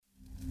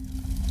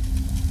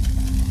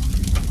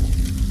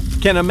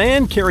Can a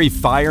man carry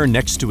fire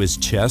next to his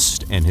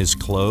chest and his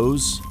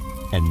clothes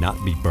and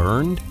not be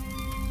burned?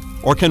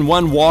 Or can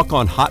one walk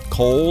on hot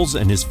coals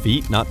and his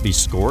feet not be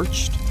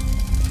scorched?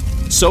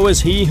 So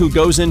is he who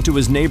goes into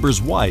his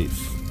neighbor's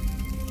wife.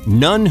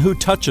 None who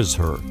touches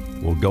her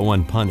will go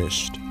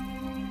unpunished.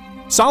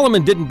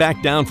 Solomon didn't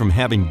back down from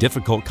having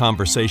difficult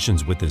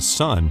conversations with his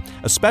son,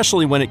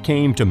 especially when it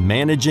came to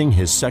managing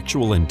his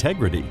sexual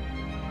integrity.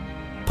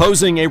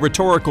 Posing a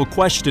rhetorical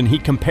question, he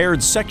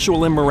compared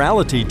sexual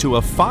immorality to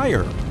a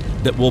fire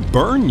that will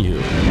burn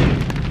you.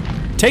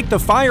 Take the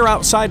fire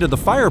outside of the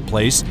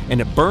fireplace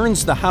and it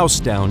burns the house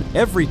down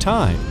every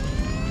time.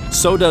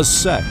 So does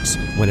sex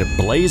when it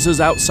blazes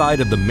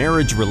outside of the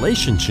marriage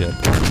relationship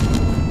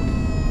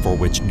for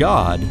which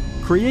God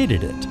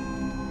created it.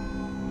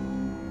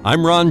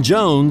 I'm Ron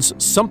Jones.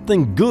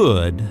 Something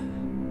Good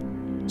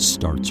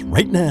starts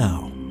right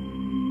now.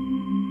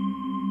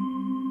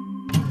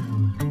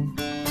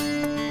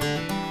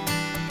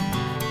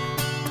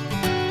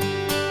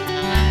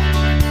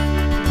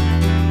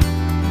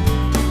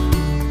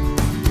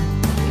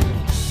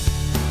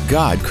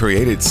 God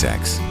created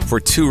sex for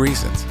two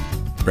reasons: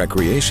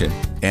 recreation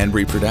and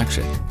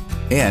reproduction,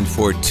 and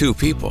for two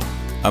people,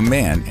 a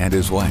man and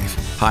his wife.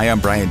 Hi, I'm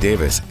Brian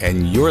Davis,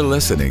 and you're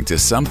listening to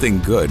Something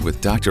Good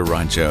with Dr.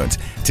 Ron Jones.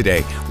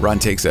 Today, Ron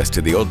takes us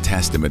to the Old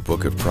Testament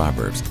book of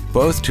Proverbs,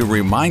 both to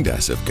remind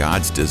us of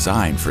God's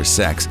design for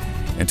sex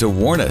and to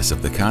warn us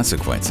of the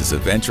consequences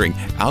of venturing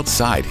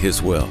outside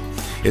His will.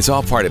 It's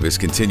all part of his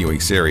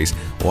continuing series,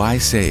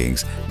 Wise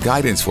Sayings,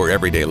 Guidance for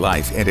Everyday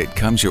Life, and it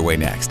comes your way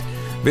next.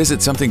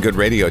 Visit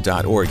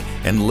somethinggoodradio.org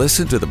and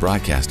listen to the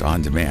broadcast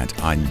on demand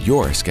on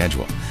your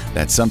schedule.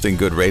 That's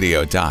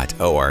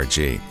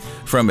somethinggoodradio.org.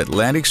 From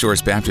Atlantic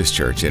Shores Baptist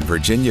Church in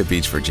Virginia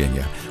Beach,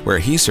 Virginia, where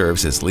he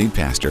serves as lead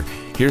pastor,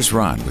 here's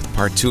Ron with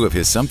part 2 of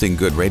his Something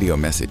Good radio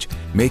message,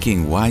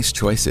 Making Wise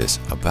Choices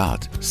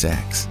About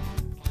Sex.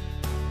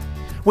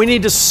 We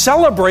need to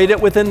celebrate it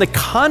within the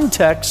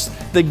context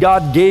that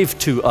God gave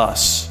to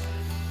us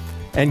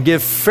and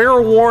give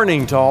fair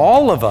warning to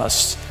all of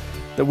us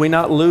that we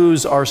not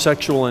lose our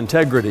sexual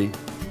integrity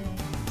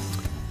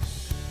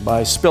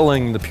by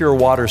spilling the pure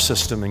water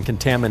system and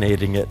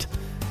contaminating it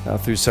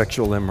through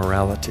sexual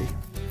immorality.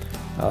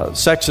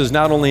 Sex is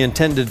not only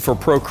intended for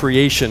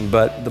procreation,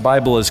 but the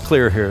Bible is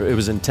clear here, it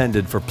was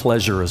intended for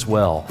pleasure as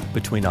well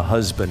between a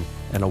husband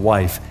and a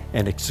wife,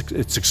 and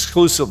it's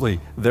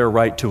exclusively their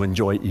right to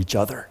enjoy each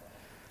other.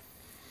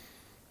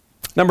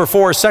 Number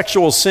 4,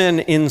 sexual sin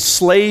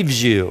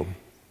enslaves you.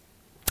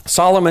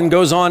 Solomon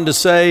goes on to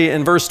say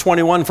in verse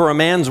 21, "For a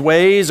man's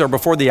ways are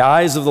before the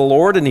eyes of the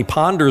Lord, and he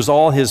ponders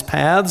all his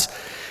paths.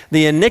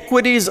 The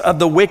iniquities of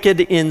the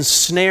wicked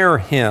ensnare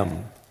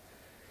him,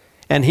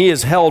 and he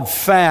is held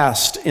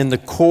fast in the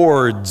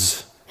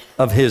cords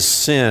of his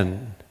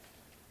sin.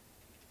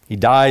 He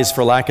dies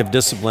for lack of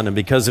discipline, and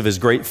because of his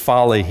great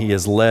folly, he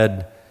is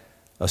led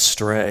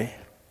astray."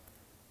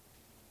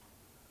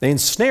 They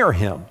ensnare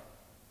him.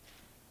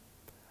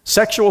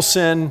 Sexual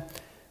sin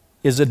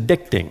is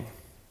addicting.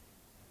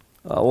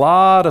 A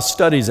lot of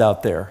studies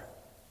out there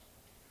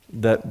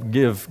that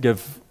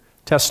give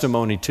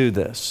testimony to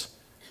this.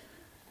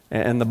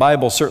 And the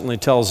Bible certainly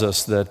tells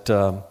us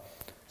that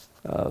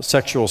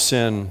sexual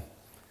sin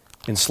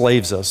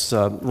enslaves us.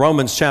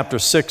 Romans chapter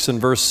 6 and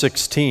verse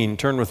 16.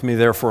 Turn with me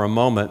there for a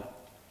moment.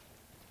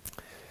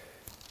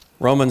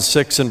 Romans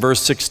 6 and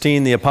verse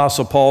 16, the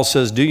Apostle Paul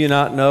says, "Do you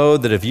not know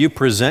that if you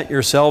present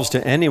yourselves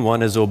to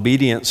anyone as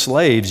obedient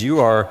slaves, you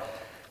are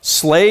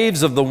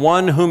slaves of the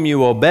one whom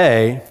you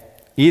obey,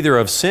 either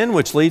of sin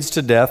which leads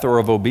to death or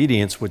of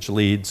obedience which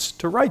leads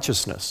to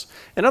righteousness?"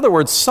 In other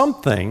words,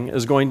 something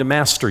is going to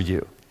master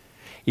you,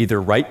 either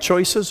right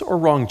choices or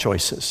wrong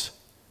choices.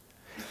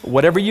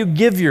 Whatever you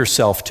give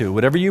yourself to,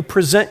 whatever you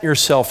present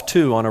yourself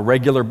to on a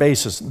regular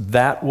basis,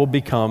 that will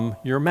become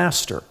your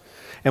master.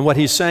 And what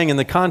he's saying in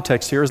the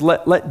context here is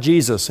let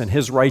Jesus and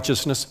his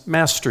righteousness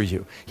master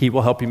you. He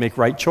will help you make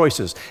right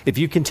choices. If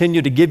you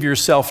continue to give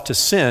yourself to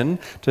sin,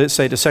 to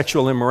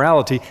sexual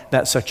immorality,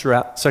 that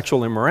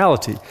sexual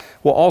immorality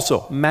will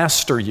also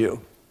master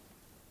you.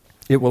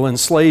 It will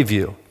enslave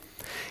you.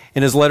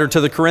 In his letter to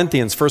the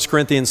Corinthians, 1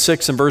 Corinthians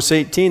 6 and verse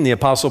 18, the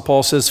Apostle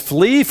Paul says,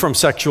 "Flee from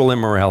sexual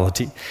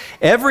immorality.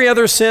 Every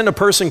other sin a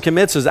person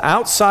commits is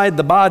outside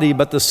the body,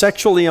 but the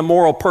sexually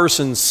immoral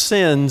person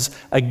sins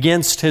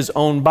against his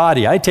own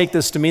body." I take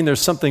this to mean there's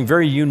something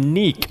very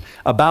unique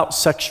about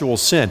sexual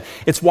sin.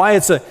 It's why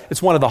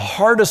it's one of the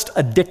hardest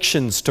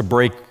addictions to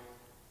break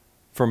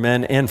for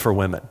men and for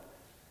women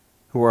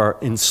who are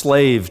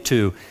enslaved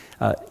to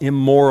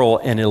immoral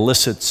and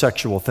illicit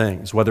sexual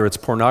things, whether it's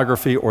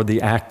pornography or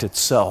the act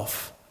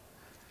itself.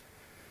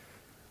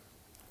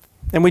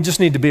 And we just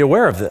need to be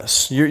aware of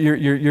this.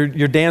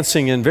 You're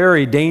dancing in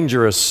very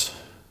dangerous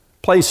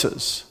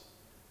places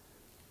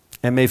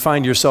and may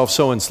find yourself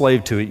so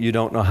enslaved to it you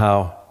don't know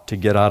how to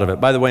get out of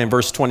it. By the way, in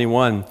verse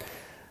 21,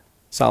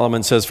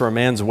 Solomon says, "For a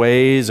man's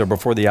ways are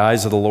before the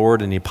eyes of the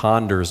Lord, and he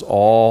ponders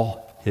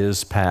all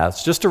his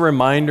paths." Just a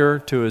reminder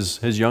to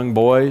his young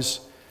boys,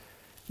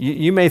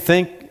 you may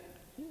think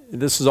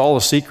this is all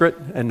a secret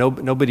and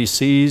nobody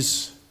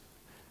sees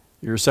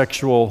your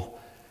sexual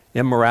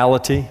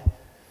immorality,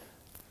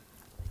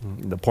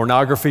 the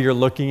pornography you're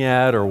looking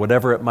at or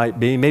whatever it might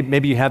be.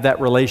 Maybe you have that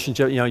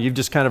relationship, you've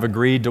just kind of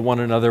agreed to one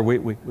another.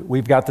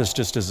 We've got this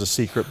just as a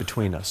secret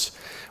between us.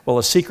 Well,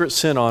 a secret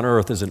sin on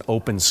earth is an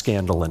open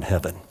scandal in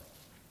heaven.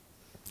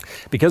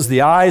 Because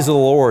the eyes of the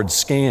Lord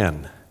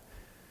scan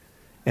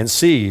and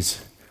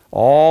sees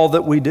all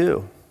that we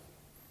do.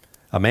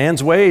 A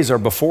man's ways are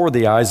before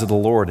the eyes of the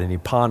Lord, and he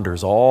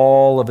ponders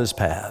all of his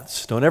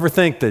paths. Don't ever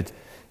think that,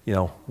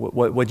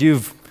 what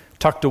you've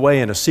tucked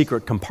away in a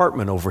secret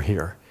compartment over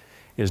here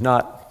is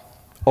not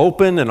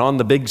open and on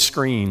the big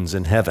screens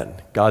in heaven.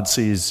 God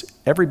sees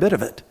every bit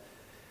of it.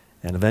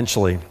 And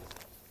eventually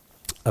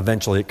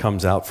it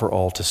comes out for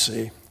all to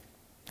see.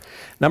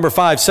 Number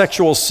 5,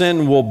 sexual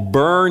sin will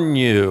burn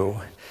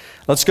you.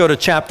 Let's go to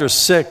chapter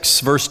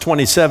 6, verse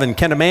 27.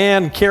 Can a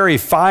man carry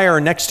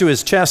fire next to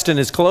his chest and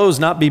his clothes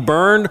not be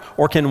burned?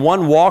 Or can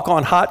one walk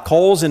on hot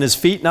coals and his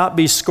feet not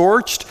be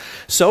scorched?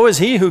 So is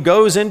he who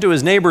goes into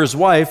his neighbor's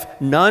wife.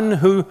 None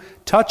who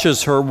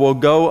touches her will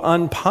go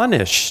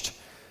unpunished,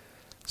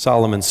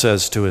 Solomon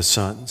says to his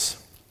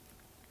sons.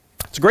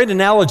 It's a great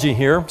analogy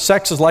here.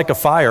 Sex is like a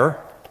fire.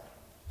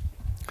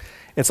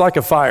 It's like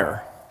a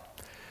fire.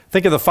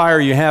 Think of the fire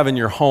you have in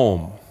your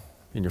home,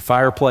 in your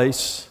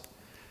fireplace.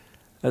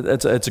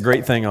 It's a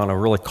great thing on a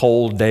really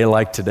cold day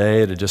like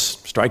today to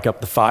just strike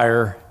up the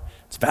fire.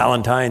 It's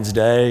Valentine's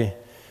Day.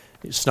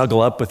 You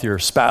snuggle up with your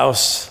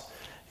spouse,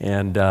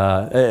 and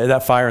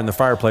that fire in the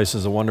fireplace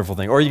is a wonderful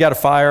thing. Or you got a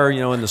fire,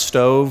 in the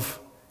stove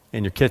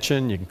in your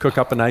kitchen. You can cook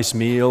up a nice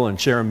meal and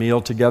share a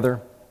meal together.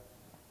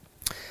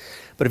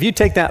 But if you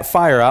take that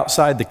fire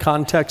outside the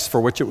context for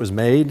which it was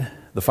made,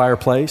 the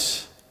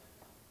fireplace,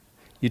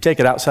 you take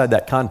it outside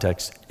that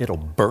context, it'll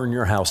burn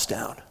your house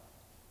down.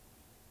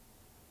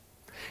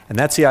 And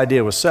that's the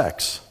idea with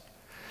sex.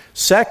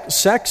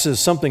 Sex is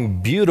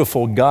something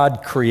beautiful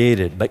God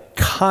created, but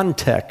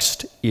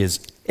context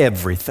is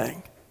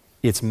everything.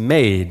 It's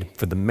made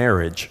for the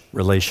marriage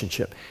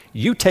relationship.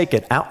 You take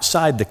it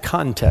outside the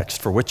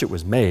context for which it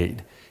was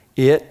made,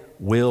 it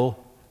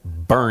will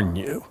burn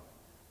you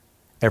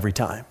every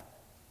time.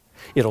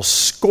 It'll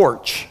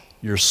scorch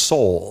your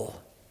soul.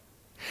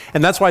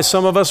 And that's why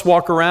some of us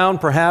walk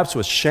around perhaps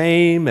with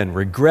shame and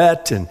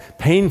regret and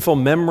painful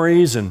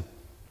memories. And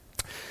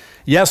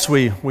yes,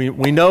 we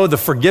know the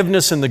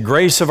forgiveness and the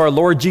grace of our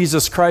Lord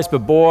Jesus Christ, but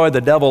boy,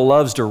 the devil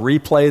loves to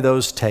replay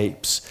those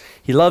tapes.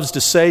 He loves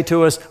to say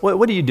to us,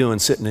 what are you doing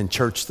sitting in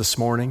church this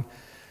morning?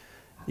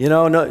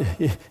 No,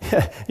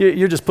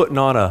 you're just putting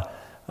on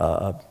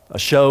a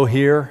show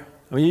here.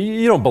 I mean,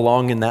 you don't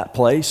belong in that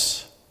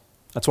place.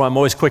 That's why I'm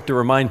always quick to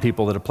remind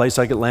people that a place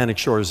like Atlantic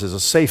Shores is a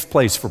safe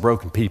place for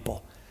broken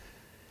people.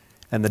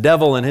 And the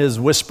devil and his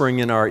whispering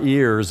in our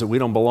ears that we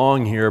don't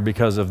belong here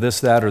because of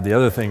this, that, or the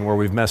other thing where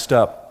we've messed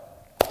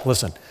up,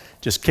 listen,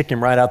 just kick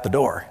him right out the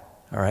door,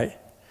 all right?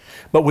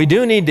 But we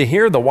do need to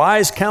hear the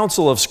wise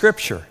counsel of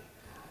Scripture.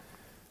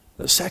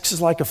 The sex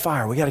is like a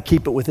fire. We got to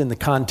keep it within the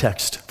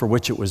context for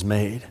which it was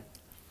made.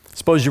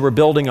 Suppose you were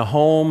building a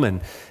home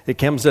and it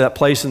comes to that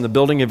place in the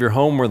building of your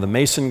home where the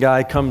mason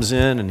guy comes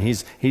in and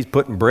he's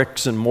putting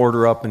bricks and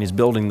mortar up and he's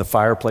building the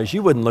fireplace.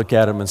 You wouldn't look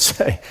at him and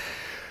say,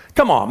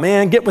 come on,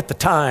 man, get with the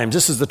times.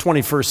 This is the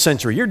 21st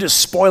century. You're just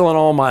spoiling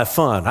all my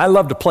fun. I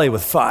love to play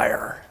with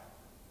fire.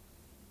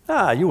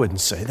 You wouldn't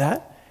say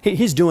that.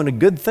 He's doing a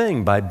good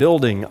thing by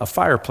building a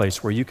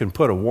fireplace where you can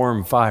put a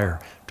warm fire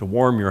to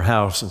warm your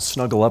house and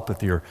snuggle up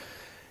with your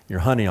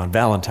honey on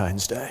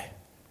Valentine's Day.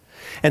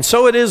 And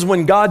so it is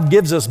when God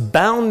gives us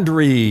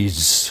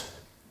boundaries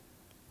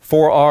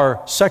for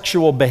our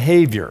sexual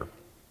behavior.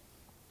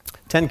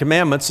 10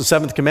 Commandments, the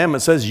 7th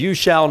commandment says, you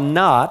shall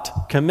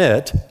not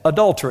commit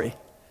adultery.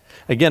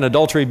 Again,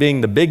 adultery being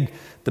the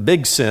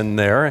big sin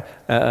there,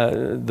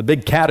 the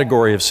big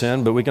category of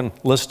sin, but we can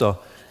list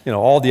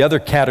all the other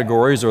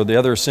categories or the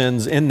other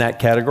sins in that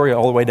category,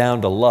 all the way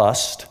down to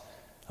lust,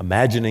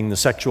 imagining the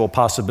sexual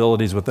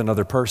possibilities with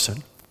another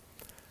person.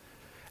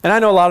 And I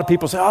know a lot of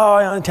people say,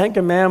 10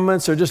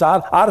 Commandments are just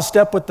out of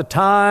step with the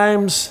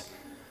times.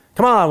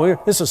 Come on,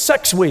 this is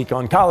Sex Week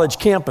on college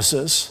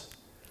campuses.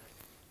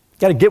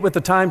 Got to get with the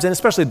times, and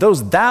especially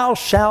those thou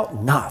shalt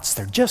nots.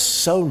 They're just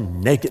so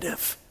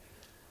negative.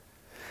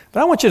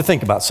 But I want you to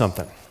think about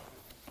something.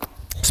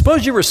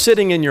 Suppose you were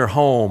sitting in your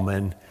home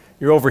and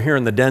you're over here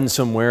in the den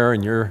somewhere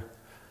and your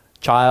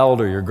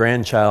child or your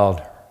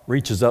grandchild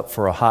reaches up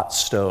for a hot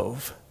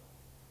stove.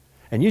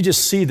 And you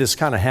just see this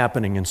kind of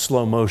happening in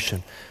slow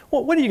motion.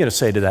 Well, what are you going to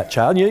say to that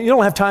child? You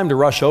don't have time to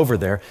rush over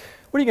there.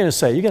 What are you going to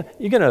say?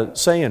 You're going to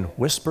say in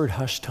whispered,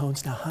 hushed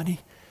tones, now,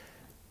 honey,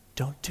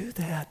 don't do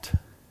that.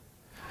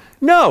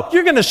 No,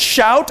 you're going to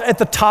shout at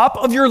the top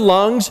of your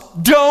lungs,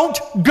 don't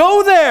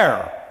go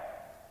there,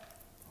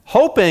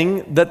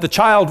 hoping that the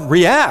child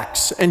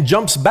reacts and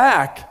jumps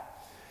back.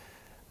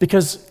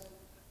 Because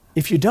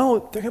if you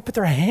don't, they're going to put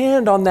their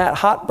hand on that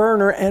hot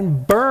burner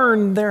and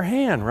burn their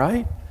hand,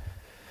 right?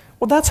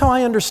 Well, that's how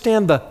I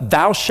understand the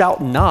thou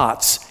shalt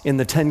nots in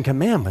the Ten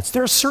Commandments.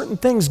 There are certain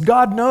things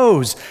God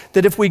knows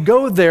that if we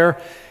go there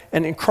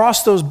and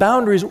cross those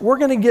boundaries, we're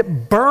going to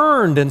get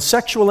burned, and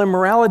sexual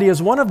immorality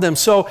is one of them.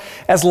 So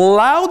as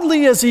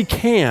loudly as he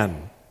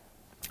can,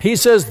 he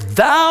says,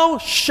 thou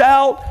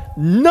shalt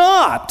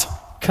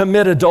not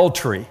commit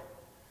adultery.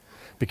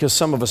 Because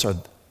some of us are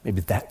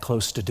maybe that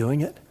close to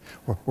doing it.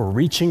 We're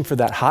reaching for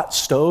that hot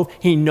stove.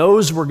 He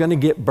knows we're going to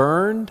get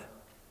burned.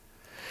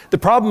 The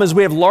problem is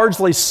we have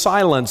largely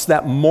silenced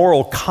that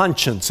moral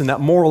conscience and that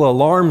moral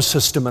alarm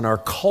system in our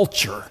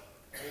culture.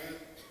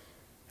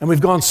 And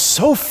we've gone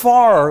so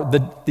far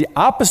the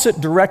opposite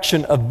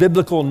direction of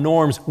biblical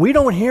norms, we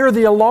don't hear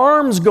the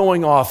alarms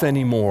going off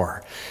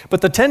anymore.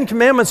 But the Ten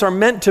Commandments are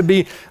meant to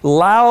be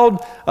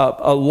loud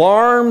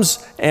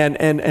alarms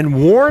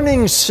and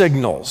warning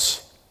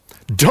signals.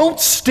 Don't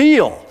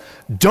steal.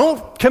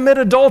 Don't commit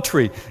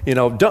adultery. And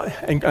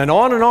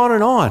on and on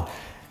and on.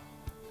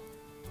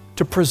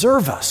 To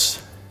preserve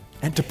us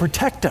and to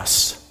protect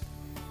us.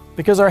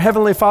 Because our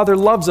Heavenly Father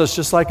loves us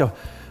just like a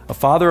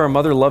father or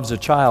mother loves a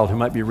child who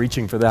might be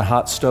reaching for that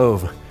hot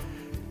stove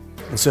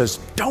and says,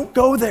 don't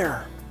go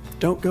there.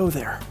 Don't go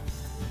there.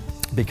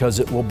 Because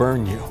it will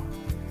burn you.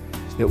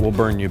 It will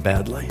burn you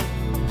badly.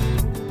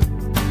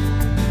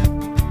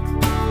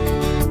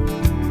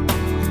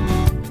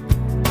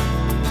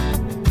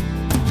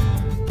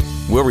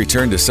 We'll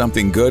return to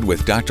Something Good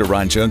with Dr.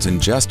 Ron Jones in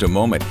just a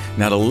moment.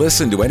 Now, to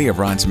listen to any of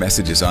Ron's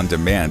messages on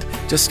demand,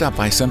 just stop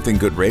by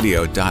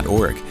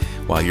somethinggoodradio.org.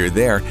 While you're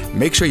there,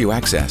 make sure you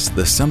access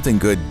the Something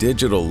Good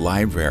digital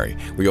library,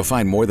 where you'll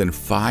find more than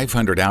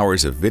 500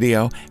 hours of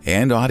video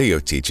and audio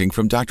teaching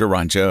from Dr.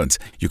 Ron Jones.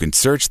 You can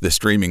search the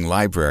streaming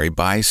library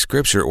by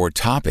scripture or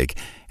topic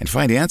and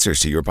find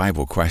answers to your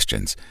Bible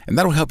questions, and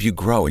that'll help you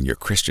grow in your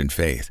Christian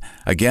faith.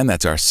 Again,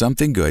 that's our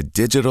Something Good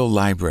digital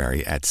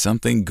library at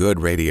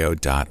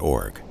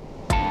somethinggoodradio.org.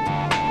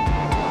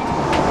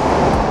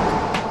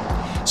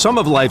 Some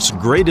of life's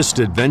greatest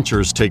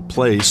adventures take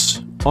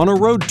place on a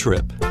road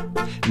trip.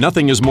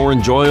 Nothing is more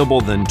enjoyable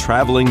than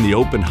traveling the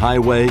open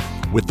highway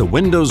with the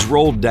windows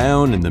rolled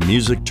down and the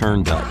music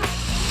turned up.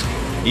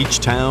 Each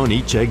town,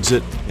 each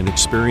exit, an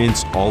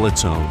experience all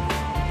its own.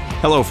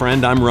 Hello,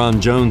 friend. I'm Ron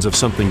Jones of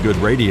Something Good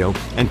Radio,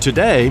 and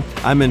today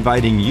I'm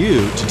inviting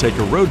you to take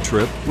a road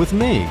trip with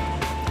me.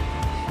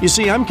 You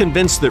see, I'm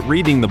convinced that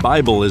reading the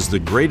Bible is the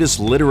greatest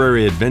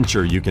literary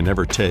adventure you can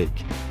ever take.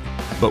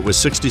 But with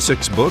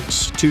 66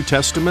 books, 2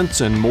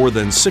 testaments, and more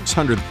than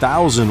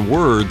 600,000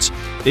 words,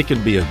 it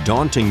can be a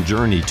daunting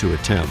journey to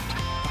attempt.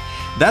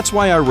 That's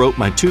why I wrote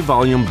my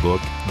 2-volume book,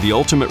 The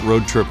Ultimate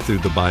Road Trip Through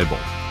the Bible,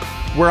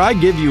 where I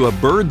give you a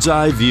bird's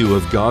eye view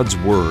of God's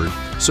Word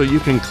so you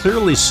can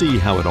clearly see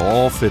how it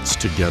all fits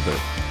together.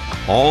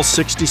 All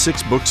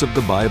 66 books of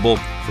the Bible,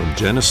 from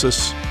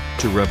Genesis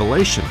to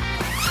Revelation.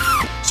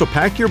 So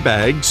pack your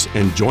bags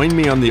and join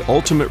me on the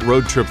ultimate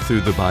road trip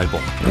through the Bible.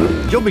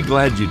 You'll be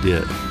glad you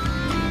did.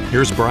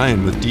 Here's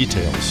Brian with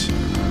details.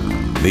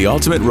 The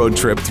Ultimate Road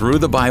Trip Through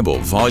the Bible,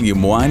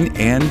 Volume 1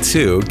 and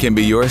 2 can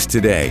be yours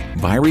today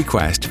by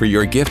request for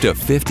your gift of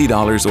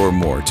 $50 or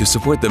more to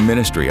support the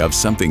ministry of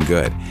Something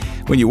Good.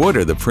 When you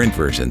order the print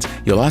versions,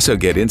 you'll also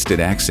get instant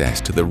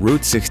access to the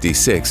Route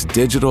 66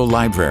 Digital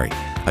Library,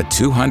 a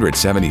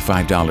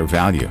 $275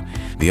 value.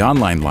 The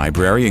online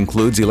library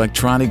includes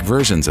electronic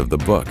versions of the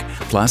book,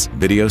 plus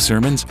video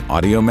sermons,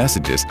 audio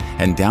messages,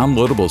 and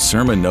downloadable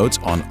sermon notes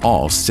on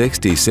all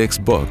 66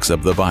 books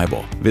of the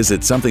Bible.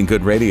 Visit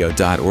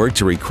somethinggoodradio.org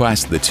to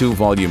request the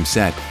 2-volume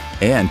set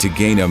and to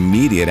gain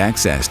immediate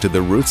access to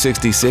the Route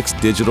 66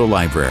 Digital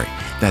Library.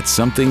 That's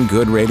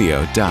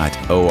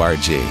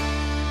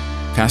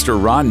somethinggoodradio.org. Pastor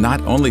Ron,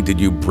 not only did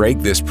you break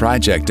this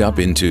project up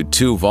into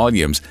 2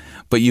 volumes,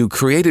 but you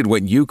created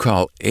what you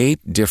call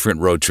 8 different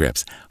road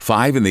trips,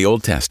 5 in the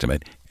Old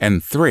Testament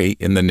and 3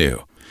 in the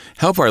New.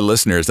 Help our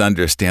listeners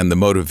understand the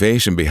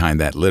motivation behind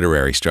that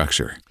literary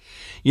structure.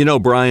 You know,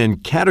 Brian,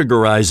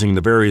 categorizing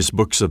the various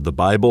books of the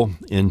Bible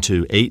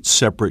into 8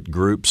 separate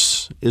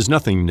groups is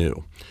nothing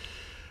new.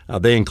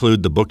 They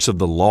include the books of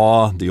the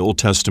law, the Old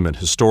Testament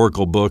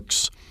historical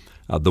books,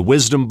 the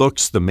wisdom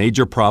books, the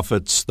major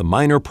prophets, the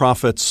minor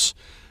prophets.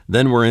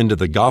 Then we're into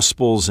the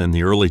Gospels and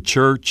the early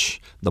church,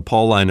 the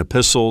Pauline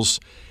epistles,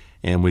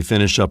 and we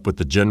finish up with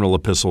the general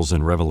epistles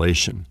and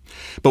Revelation.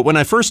 But when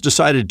I first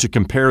decided to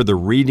compare the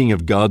reading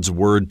of God's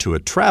Word to a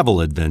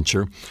travel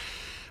adventure,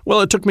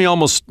 well, it took me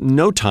almost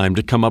no time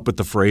to come up with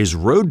the phrase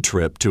road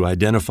trip to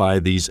identify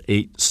these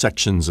 8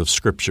 sections of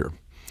Scripture.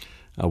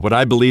 What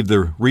I believe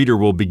the reader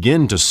will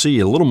begin to see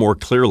a little more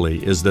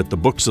clearly is that the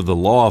books of the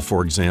law,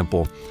 for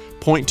example,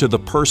 point to the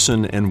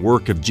person and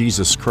work of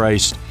Jesus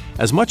Christ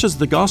as much as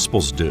the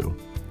Gospels do.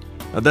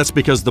 That's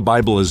because the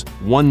Bible is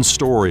one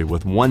story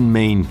with one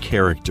main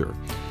character.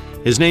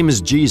 His name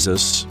is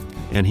Jesus,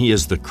 and he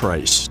is the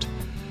Christ.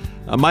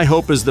 My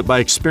hope is that by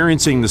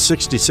experiencing the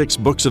 66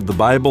 books of the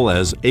Bible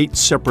as 8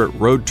 separate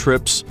road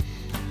trips,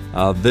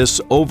 this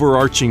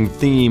overarching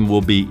theme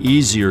will be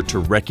easier to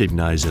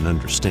recognize and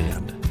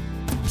understand.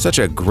 Such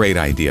a great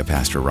idea,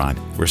 Pastor Ron.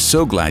 We're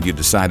so glad you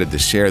decided to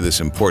share this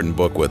important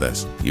book with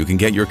us. You can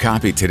get your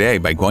copy today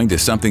by going to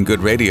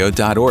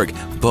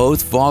somethinggoodradio.org.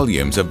 Both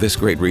volumes of this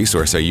great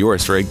resource are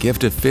yours for a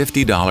gift of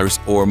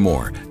 $50 or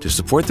more to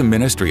support the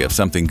ministry of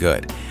Something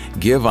Good.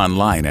 Give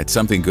online at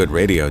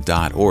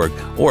somethinggoodradio.org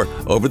or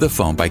over the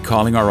phone by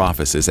calling our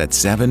offices at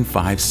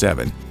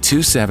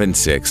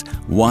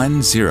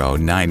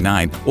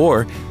 757-276-1099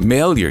 or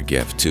mail your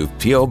gift to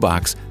P.O.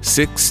 Box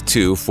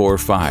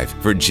 6245,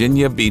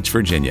 Virginia Beach,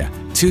 Virginia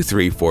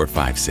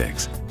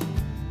 23456.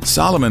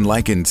 Solomon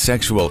likened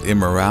sexual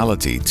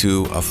immorality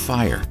to a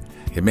fire.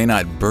 It may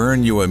not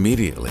burn you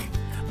immediately,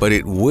 but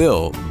it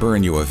will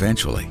burn you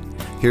eventually.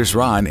 Here's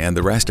Ron and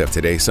the rest of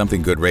today's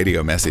Something Good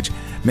radio message,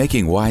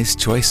 making wise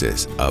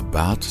choices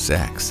about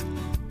sex.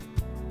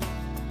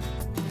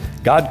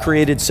 God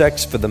created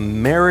sex for the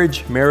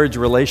marriage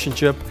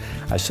relationship.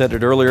 I said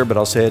it earlier, but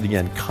I'll say it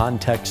again.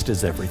 Context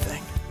is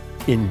everything.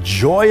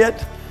 Enjoy it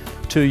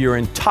to your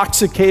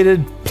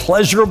intoxicated,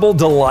 pleasurable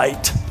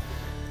delight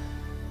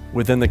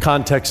within the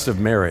context of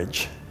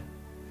marriage,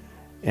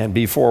 and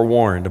be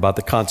forewarned about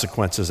the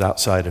consequences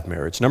outside of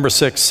marriage. Number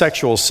 6,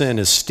 sexual sin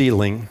is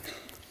stealing.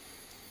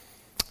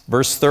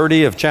 Verse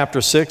 30 of chapter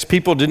 6,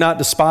 people do not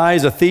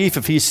despise a thief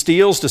if he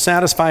steals to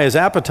satisfy his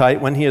appetite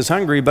when he is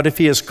hungry, but if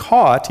he is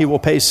caught, he will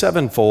pay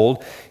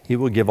sevenfold. He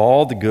will give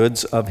all the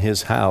goods of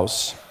his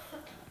house.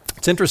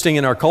 It's interesting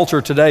in our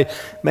culture today,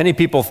 many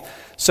people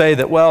say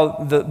that,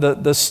 well,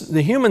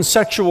 the human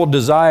sexual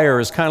desire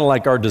is kind of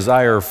like our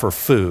desire for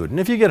food. And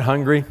if you get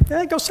hungry,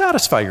 go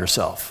satisfy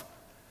yourself.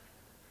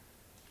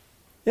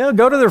 Go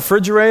to the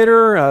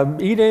refrigerator,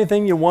 eat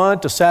anything you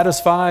want to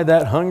satisfy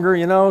that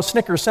hunger.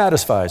 Snickers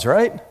satisfies,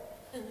 right?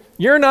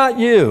 You're not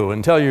you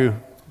until you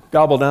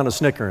gobble down a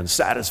Snicker and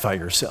satisfy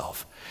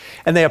yourself.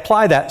 And they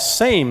apply that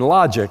same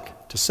logic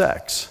to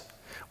sex.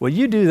 Well,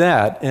 you do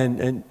that,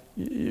 and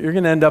you're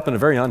going to end up in a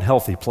very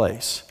unhealthy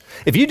place.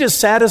 If you just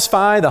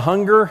satisfy the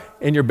hunger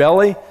in your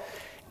belly,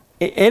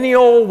 any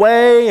old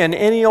way and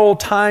any old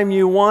time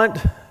you want,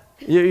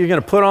 you're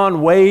going to put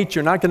on weight,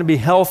 you're not going to be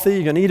healthy,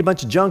 you're going to eat a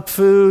bunch of junk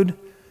food.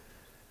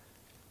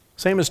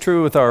 Same is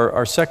true with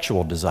our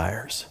sexual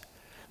desires.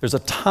 There's a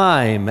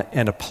time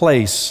and a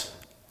place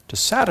to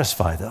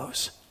satisfy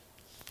those.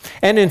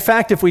 And in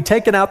fact, if we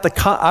take it out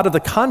of the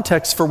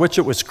context for which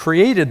it was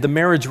created, the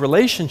marriage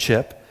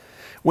relationship,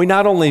 we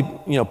not only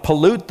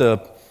pollute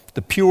the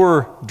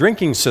pure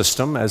drinking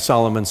system, as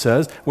Solomon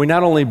says, we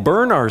not only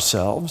burn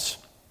ourselves,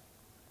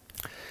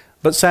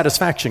 but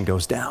satisfaction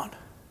goes down.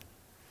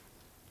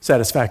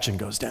 Satisfaction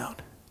goes down.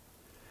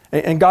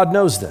 And God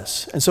knows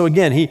this. And so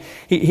again,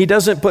 he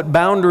doesn't put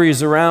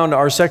boundaries around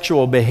our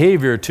sexual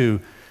behavior to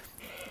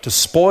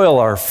spoil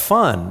our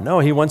fun. No,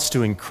 he wants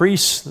to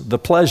increase the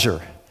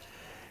pleasure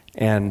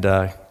and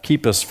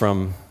keep us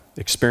from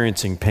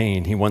experiencing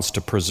pain. He wants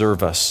to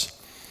preserve us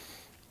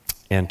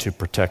and to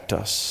protect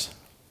us.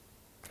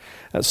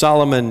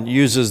 Solomon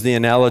uses the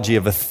analogy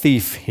of a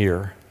thief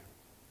here,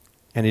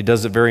 and he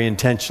does it very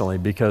intentionally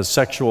because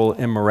sexual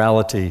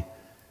immorality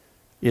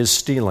is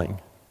stealing.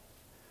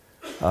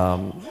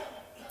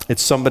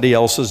 It's somebody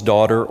else's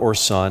daughter or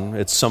son.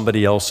 It's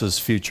somebody else's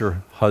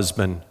future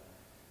husband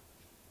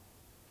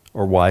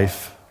or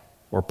wife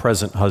or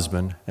present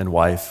husband and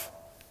wife,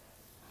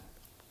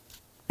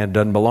 and it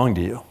doesn't belong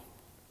to you.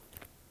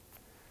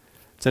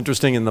 It's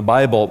interesting in the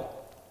Bible,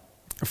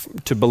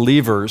 to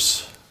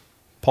believers,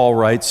 Paul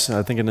writes,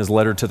 I think in his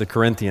letter to the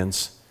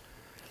Corinthians,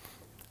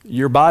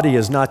 your body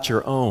is not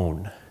your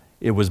own.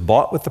 It was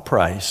bought with a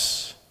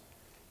price.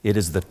 It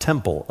is the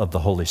temple of the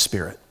Holy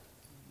Spirit.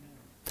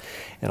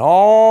 And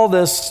all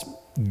this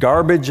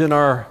garbage in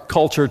our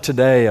culture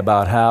today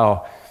about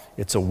how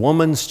it's a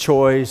woman's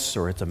choice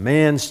or it's a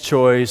man's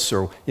choice,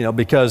 or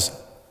because,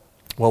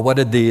 well, what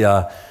did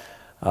the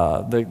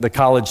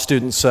college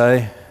students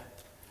say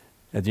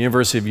at the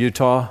University of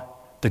Utah?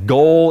 The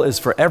goal is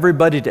for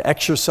everybody to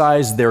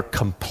exercise their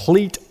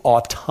complete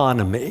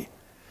autonomy.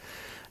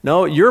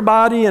 No, your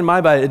body and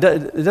my body, it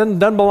doesn't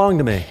belong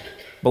to me. It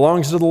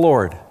belongs to the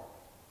Lord.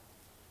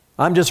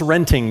 I'm just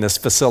renting this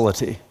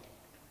facility.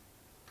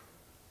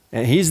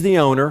 And He's the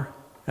owner,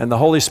 and the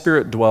Holy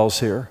Spirit dwells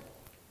here.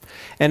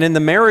 And in the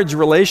marriage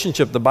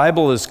relationship, the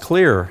Bible is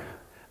clear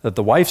that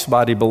the wife's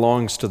body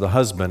belongs to the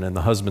husband and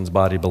the husband's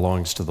body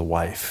belongs to the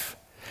wife.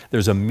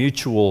 There's a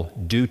mutual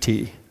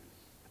duty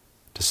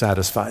to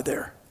satisfy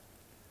there.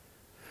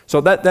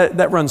 So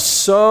that runs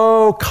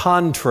so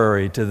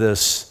contrary to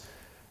this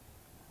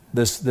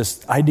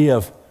idea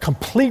of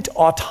complete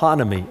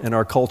autonomy in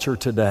our culture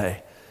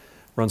today.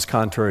 Runs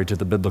contrary to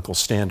the biblical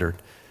standard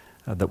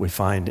that we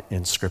find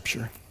in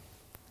Scripture.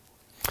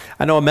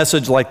 I know a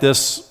message like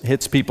this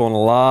hits people in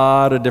a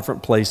lot of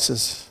different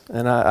places,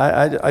 and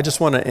I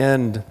just want to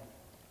end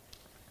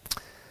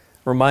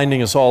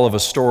reminding us all of a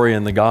story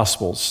in the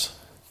Gospels.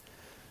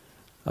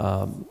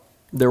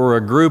 There were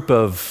a group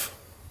of,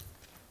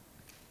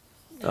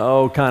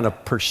 kind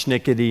of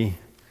persnickety,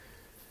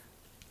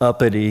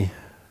 uppity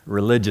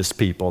religious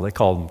people, they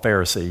called them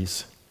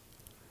Pharisees,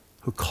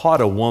 who caught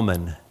a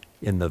woman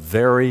in the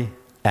very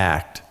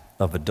act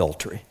of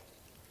adultery.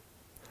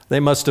 They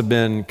must have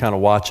been kind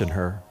of watching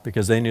her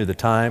because they knew the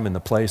time and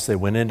the place. They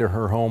went into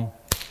her home.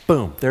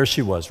 Boom, there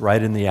she was,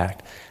 right in the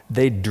act.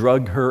 They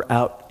drug her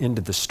out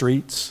into the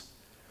streets.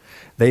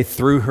 They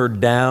threw her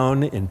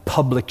down in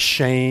public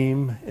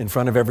shame in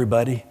front of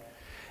everybody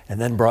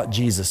and then brought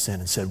Jesus in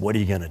and said, "What are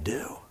you going to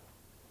do?"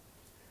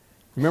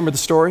 Remember the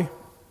story?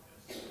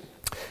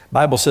 The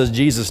Bible says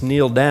Jesus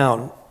kneeled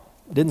down.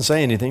 Didn't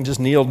say anything, just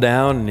kneeled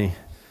down, and he,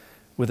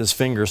 with his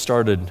finger,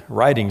 started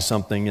writing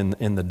something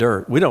in the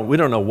dirt. We don't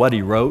know what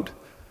he wrote.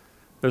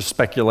 There's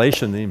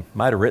speculation that he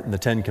might have written the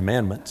 10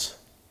 Commandments.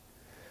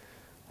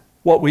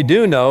 What we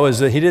do know is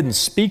that he didn't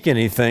speak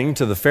anything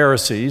to the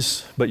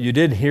Pharisees, but you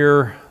did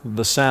hear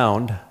the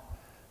sound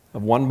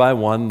of one by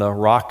one the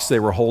rocks they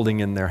were holding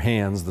in their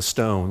hands, the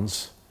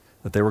stones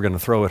that they were going to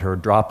throw at her,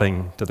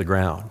 dropping to the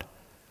ground.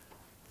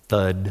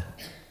 Thud,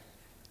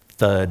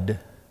 thud,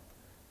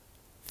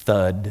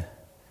 thud,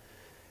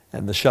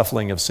 and the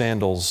shuffling of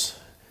sandals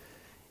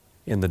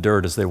in the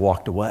dirt as they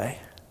walked away.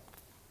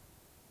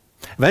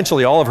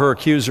 Eventually, all of her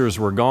accusers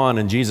were gone,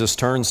 and Jesus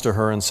turns to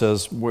her and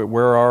says,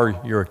 "Where are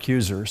your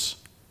accusers?"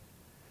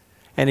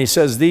 And he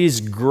says these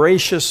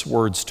gracious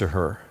words to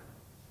her,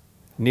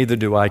 "Neither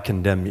do I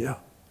condemn you."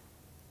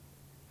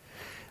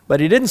 But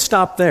he didn't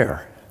stop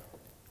there.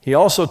 He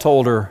also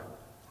told her,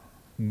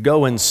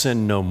 "Go and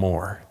sin no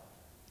more."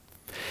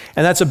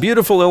 And that's a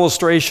beautiful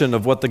illustration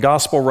of what the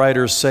gospel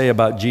writers say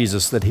about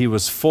Jesus, that he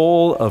was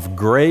full of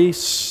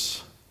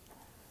grace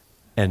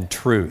and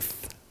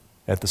truth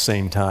at the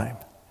same time.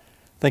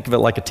 Think of it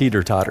like a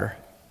teeter-totter.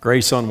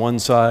 Grace on one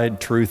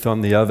side, truth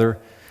on the other.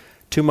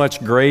 Too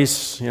much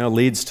grace,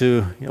 leads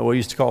to what we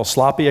used to call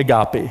sloppy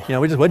agape.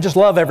 We just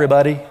love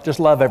everybody, just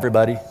love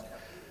everybody.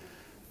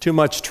 Too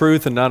much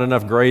truth and not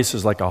enough grace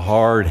is like a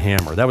hard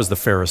hammer. That was the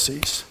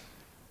Pharisees,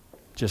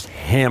 just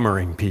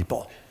hammering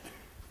people.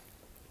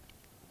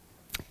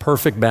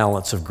 Perfect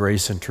balance of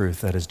grace and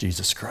truth, that is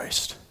Jesus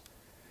Christ.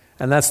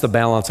 And that's the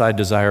balance I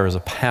desire as a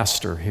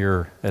pastor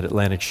here at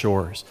Atlantic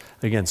Shores.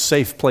 Again,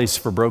 safe place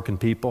for broken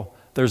people.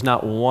 There's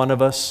not one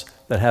of us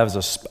that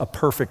has a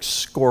perfect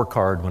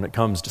scorecard when it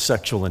comes to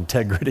sexual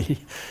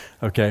integrity.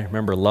 Okay,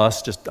 remember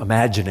lust, just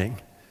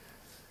imagining.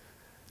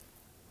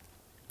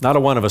 Not a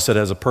one of us that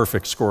has a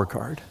perfect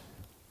scorecard.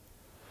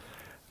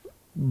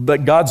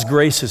 But God's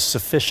grace is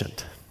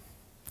sufficient.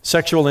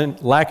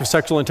 Lack of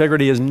sexual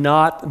integrity is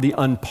not the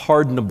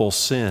unpardonable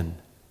sin.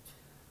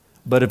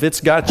 But if it's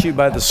got you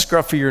by the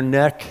scruff of your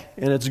neck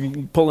and it's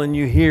pulling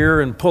you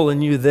here and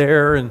pulling you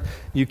there and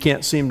you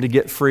can't seem to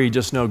get free,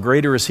 just know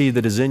greater is he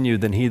that is in you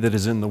than he that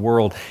is in the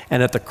world.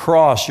 And at the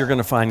cross, you're going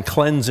to find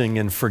cleansing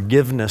and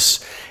forgiveness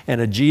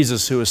and a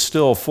Jesus who is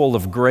still full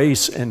of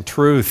grace and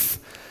truth.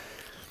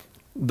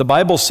 The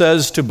Bible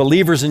says to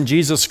believers in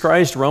Jesus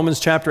Christ, Romans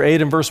chapter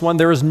 8 and verse 1,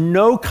 there is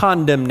no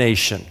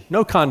condemnation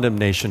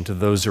to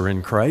those who are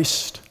in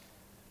Christ.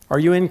 Are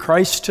you in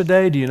Christ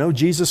today? Do you know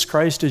Jesus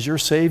Christ is your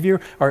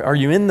Savior? Are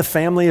you in the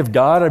family of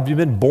God? Have you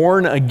been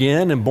born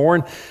again and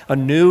born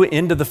anew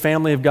into the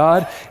family of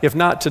God? If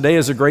not, today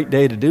is a great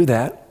day to do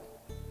that.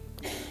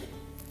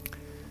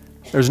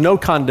 There's no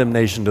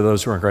condemnation to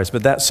those who are in Christ,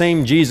 but that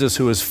same Jesus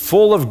who is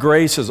full of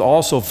grace is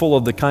also full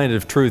of the kind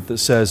of truth that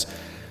says,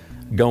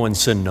 go and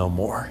sin no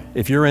more.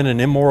 If you're in an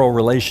immoral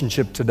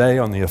relationship today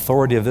on the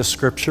authority of this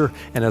scripture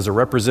and as a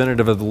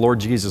representative of the Lord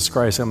Jesus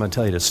Christ, I'm going to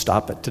tell you to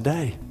stop it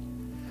today.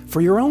 For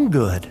your own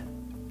good.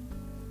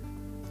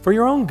 For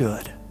your own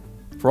good.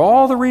 For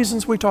all the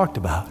reasons we talked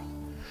about.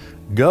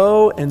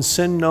 Go and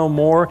sin no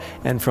more,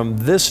 and from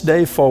this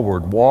day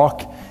forward,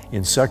 walk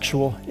in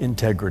sexual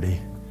integrity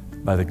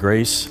by the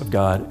grace of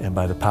God and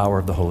by the power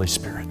of the Holy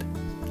Spirit.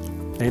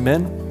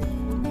 Amen.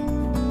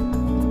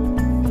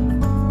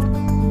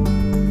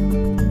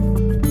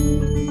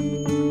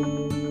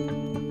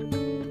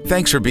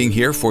 Thanks for being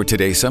here for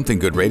today's Something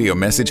Good Radio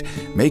message,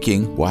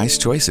 Making Wise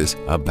Choices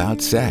About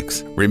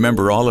Sex.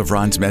 Remember, all of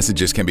Ron's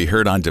messages can be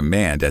heard on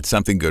demand at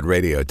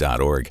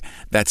somethinggoodradio.org.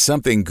 That's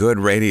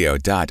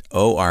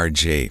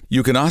somethinggoodradio.org.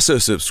 You can also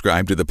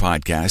subscribe to the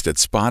podcast at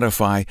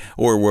Spotify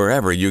or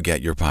wherever you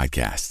get your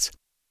podcasts.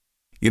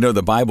 You know,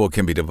 the Bible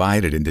can be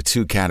divided into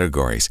two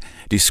categories: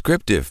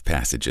 descriptive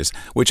passages,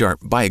 which are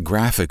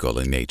biographical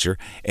in nature,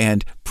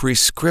 and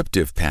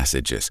prescriptive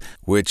passages,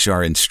 which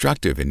are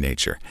instructive in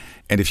nature.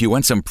 And if you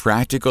want some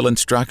practical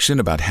instruction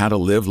about how to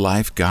live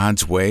life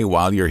God's way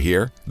while you're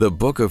here, the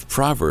book of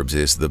Proverbs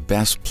is the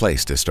best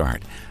place to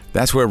start.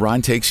 That's where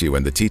Ron takes you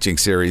in the teaching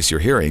series you're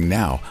hearing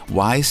now,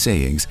 Wise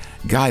Sayings,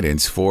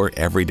 Guidance for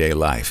Everyday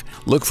Life.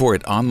 Look for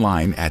it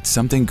online at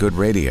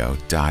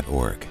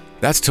somethinggoodradio.org.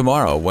 That's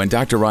tomorrow when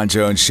Dr. Ron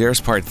Jones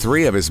shares part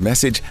 3 of his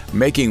message,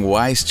 Making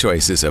Wise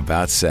Choices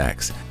About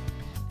Sex.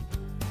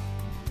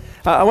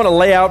 I want to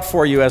lay out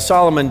for you, as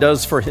Solomon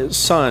does for his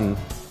son,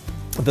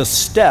 the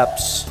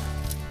steps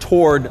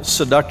toward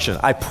seduction.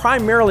 I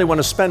primarily want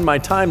to spend my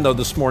time, though,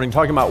 this morning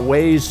talking about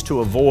ways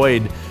to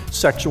avoid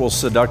sexual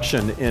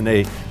seduction in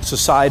a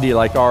society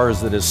like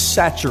ours that is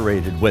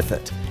saturated with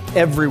it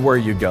everywhere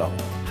you go.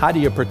 How do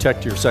you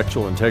protect your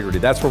sexual integrity?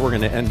 That's where we're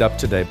going to end up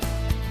today.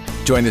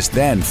 Join us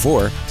then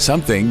for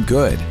Something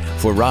Good.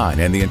 For Ron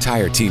and the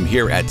entire team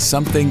here at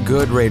Something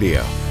Good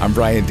Radio, I'm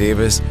Brian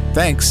Davis.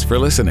 Thanks for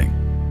listening.